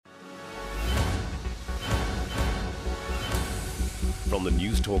From the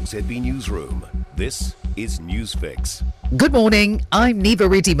News Talk ZB Newsroom, this is Newsfix. Good morning, I'm Neva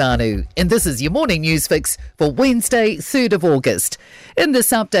Retimanu, and this is your morning Newsfix for Wednesday, 3rd of August. In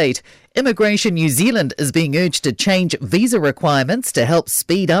this update, Immigration New Zealand is being urged to change visa requirements to help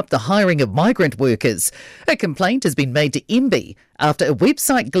speed up the hiring of migrant workers. A complaint has been made to MB after a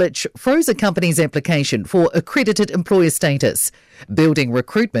website glitch froze a company's application for accredited employer status. Building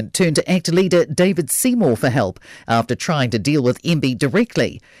Recruitment turned to ACT leader David Seymour for help after trying to deal with MB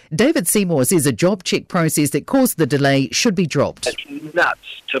directly. David Seymour says a job check process that caused the delay should be dropped. It's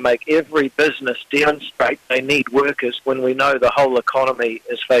nuts to make every business demonstrate they need workers when we know the whole economy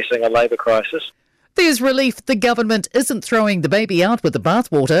is facing a labour crisis. There's relief the government isn't throwing the baby out with the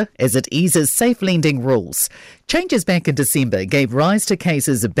bathwater as it eases safe lending rules. Changes back in December gave rise to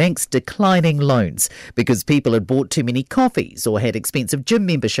cases of banks declining loans because people had bought too many coffees or had expensive gym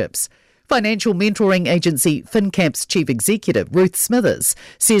memberships. Financial mentoring agency FinCap's chief executive, Ruth Smithers,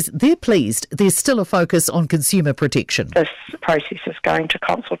 says they're pleased there's still a focus on consumer protection. This process is going to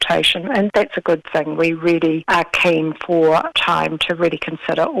consultation, and that's a good thing. We really are keen for time to really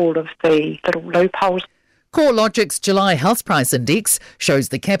consider all of the little loopholes. CoreLogic's July House Price Index shows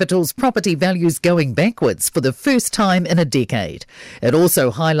the capital's property values going backwards for the first time in a decade. It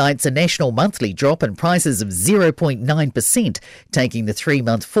also highlights a national monthly drop in prices of 0.9%, taking the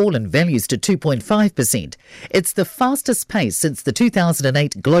 3-month fall in values to 2.5%. It's the fastest pace since the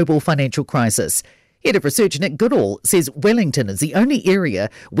 2008 global financial crisis. Head of Research Nick Goodall says Wellington is the only area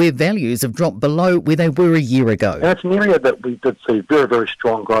where values have dropped below where they were a year ago. And it's an area that we did see very, very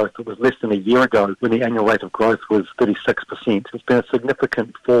strong growth. It was less than a year ago when the annual rate of growth was 36%. It's been a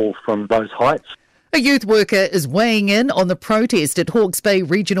significant fall from those heights. A youth worker is weighing in on the protest at Hawke's Bay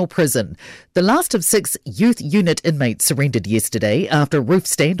Regional Prison. The last of 6 youth unit inmates surrendered yesterday after a roof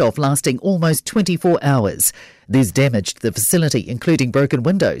standoff lasting almost 24 hours. There's damage to the facility, including broken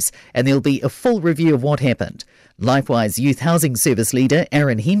windows, and there'll be a full review of what happened. Lifewise Youth Housing Service leader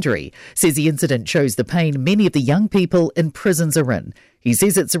Aaron Hendry says the incident shows the pain many of the young people in prisons are in. He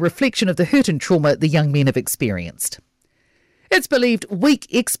says it's a reflection of the hurt and trauma the young men have experienced. It's believed weak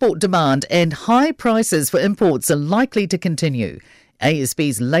export demand and high prices for imports are likely to continue.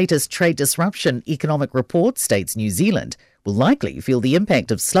 ASB's latest trade disruption economic report states New Zealand will likely feel the impact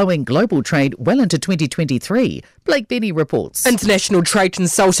of slowing global trade well into 2023. Blake Benny reports. International trade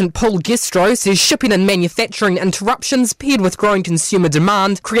consultant Paul Destro says shipping and manufacturing interruptions paired with growing consumer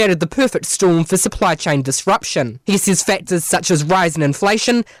demand created the perfect storm for supply chain disruption. He says factors such as rising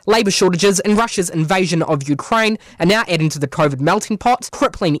inflation, labour shortages and Russia's invasion of Ukraine are now adding to the COVID melting pot,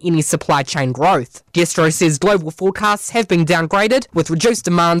 crippling any supply chain growth. Destro says global forecasts have been downgraded with reduced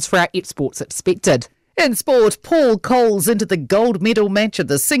demands for our exports expected. In sport, Paul Coles into the gold medal match of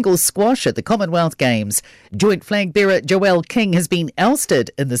the singles squash at the Commonwealth Games. Joint flag bearer Joelle King has been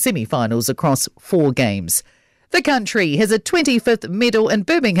ousted in the semi-finals across 4 games. The country has a 25th medal in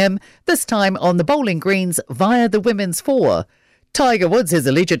Birmingham, this time on the bowling greens via the women's 4. Tiger Woods has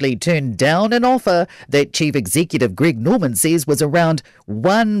allegedly turned down an offer that Chief Executive Greg Norman says was around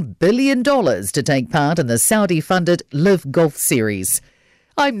 $1 billion to take part in the Saudi-funded LIV Golf Series.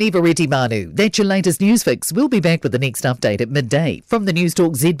 I'm Neva Retimanu. That's your latest news fix. We'll be back with the next update at midday from the News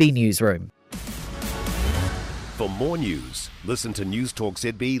Talk ZB Newsroom. For more news, listen to News Talk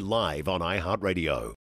ZB live on iHeartRadio.